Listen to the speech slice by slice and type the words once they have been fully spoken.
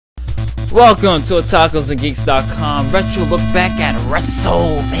Welcome to OtakusandGeeks.com Retro Look Back at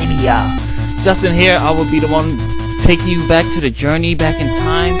WrestleMania. Justin here. I will be the one taking you back to the journey back in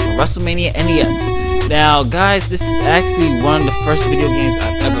time for WrestleMania NES. Now, guys, this is actually one of the first video games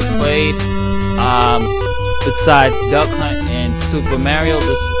I've ever played. Besides Duck Hunt and Super Mario,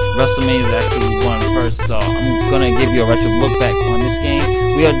 this WrestleMania is actually one of the first. So I'm gonna give you a retro look back on this game.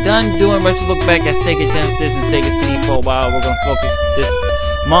 We are done doing retro look back at Sega Genesis and Sega CD for a while. We're gonna focus this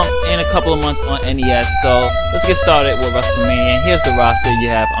month and a couple of months on NES. So let's get started with WrestleMania. And here's the roster. You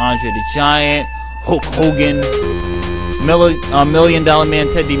have Andre the Giant, Hulk Hogan, Million Dollar Man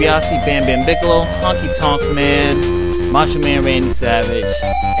Ted DiBiase, Bam Bam Bigelow, Honky Tonk Man, Macho Man Randy Savage,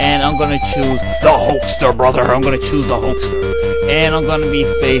 and I'm gonna choose the Hulkster, brother. I'm gonna choose the Hulkster, and I'm gonna be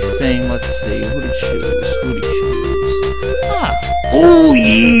facing. Let's see who to choose. Oh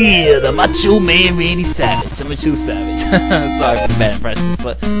yeah, the Macho Man Randy Savage. I'm gonna choose Savage. Sorry for the bad impressions,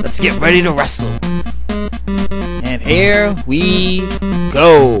 but let's get ready to wrestle. And here we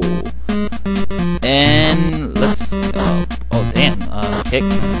go. And let's go. Oh damn, kick.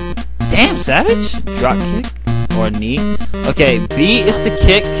 Damn, Savage. Drop kick or knee. Okay, B is to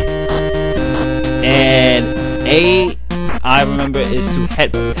kick, and A, I remember, is to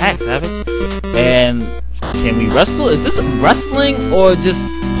head attack Savage. And can we wrestle? Is this wrestling or just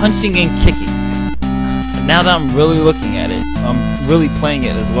punching and kicking? And now that I'm really looking at it, I'm really playing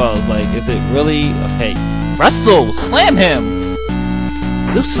it as well. It's like, is it really okay? Wrestle, slam him,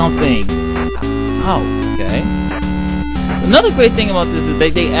 do something. Oh, okay. Another great thing about this is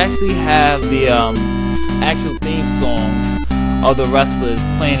they actually have the actual theme songs of the wrestlers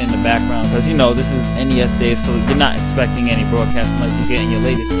playing in the background, because you know this is NES days, so you're not expecting any broadcasting like you get in your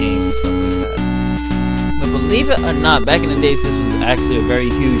latest games and stuff like that. But believe it or not, back in the days, this was actually a very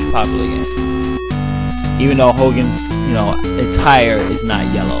huge, popular game. Even though Hogan's, you know, attire is not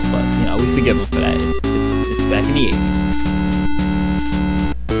yellow, but you know we forgive him for that. It's back in the 80s.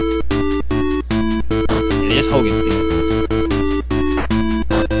 And there's Hogan's theme.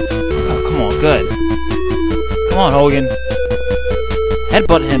 Oh, come on, good. Come on, Hogan.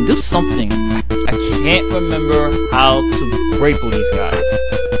 Headbutt him. Do something. I can't remember how to grapple these guys.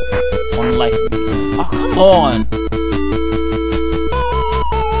 On life. Oh, come on!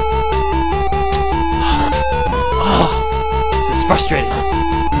 Oh, this is frustrating.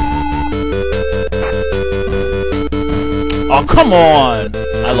 Oh, come on!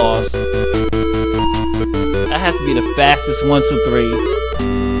 I lost. That has to be the fastest 1, 2, 3.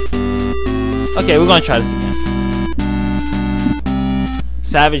 Okay, we're gonna try this again.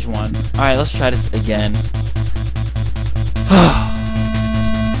 Savage won. Alright, let's try this again.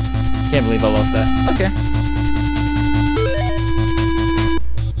 Can't believe I lost that. Okay.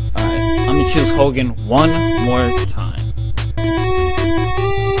 Alright, I'm gonna choose Hogan one more time.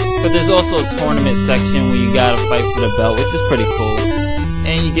 But there's also a tournament section where you gotta fight for the belt, which is pretty cool.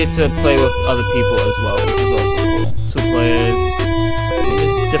 And you get to play with other people as well, which is also cool. 2 players.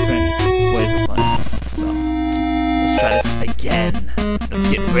 There's different ways of playing. So, let's try this again. Let's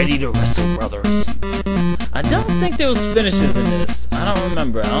get ready to wrestle, brothers. I don't think there was finishes in this. I don't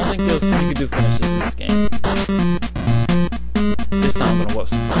remember. I don't think there was, you could do finishes in this game. This time I'm gonna whoop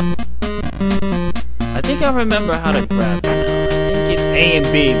some. I think I remember how to grab it now. I think it's A and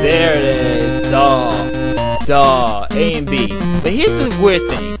B. There it is. Duh. A and B. But here's the weird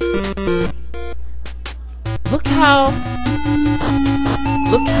thing. Look how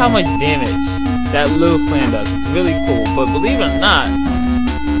much damage that little slam does. It's really cool. But believe it or not,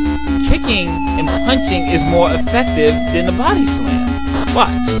 kicking and punching is more effective than the body slam.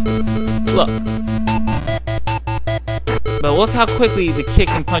 Watch. Look. But look how quickly the kick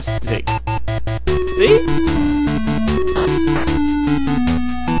and punch take. See?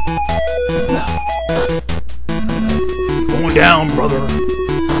 Going down, brother.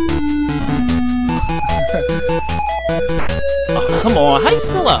 Oh, come on. How you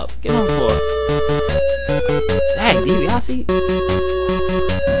still up? Get on the floor. Dang, DiBiase.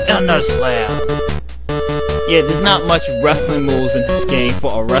 Another slap. Yeah, there's not much wrestling moves in this game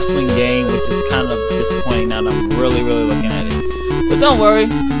for a wrestling game, which is kind of disappointing now that I'm really looking at it. But don't worry.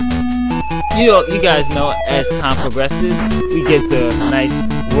 You guys know, as time progresses, we get the nice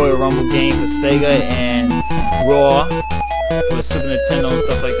Royal Rumble game for Sega and Raw for the Super Nintendo and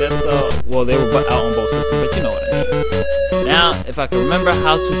stuff like that. So, well, they were out on both systems, but you know what I mean. Now, if I can remember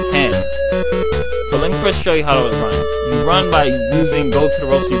how to pen. But let me first show you how to run. You run by using go to the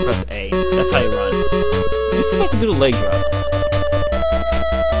ropes and you press A. That's how you run. Let me see if I can do the leg drop.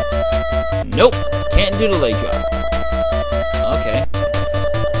 Nope, can't do the leg drop. Okay.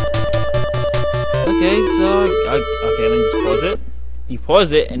 Okay, so okay, let me just pause it. you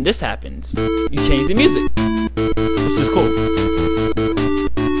pause it, and this happens. You change the music, which is cool.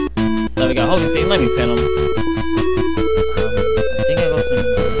 Now we got Hogan State. Let me pin him. I think I got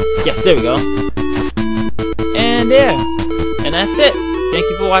some. Yes, there we go. And there. And that's it. Thank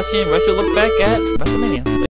you for watching Retro Look Back at WrestleMania.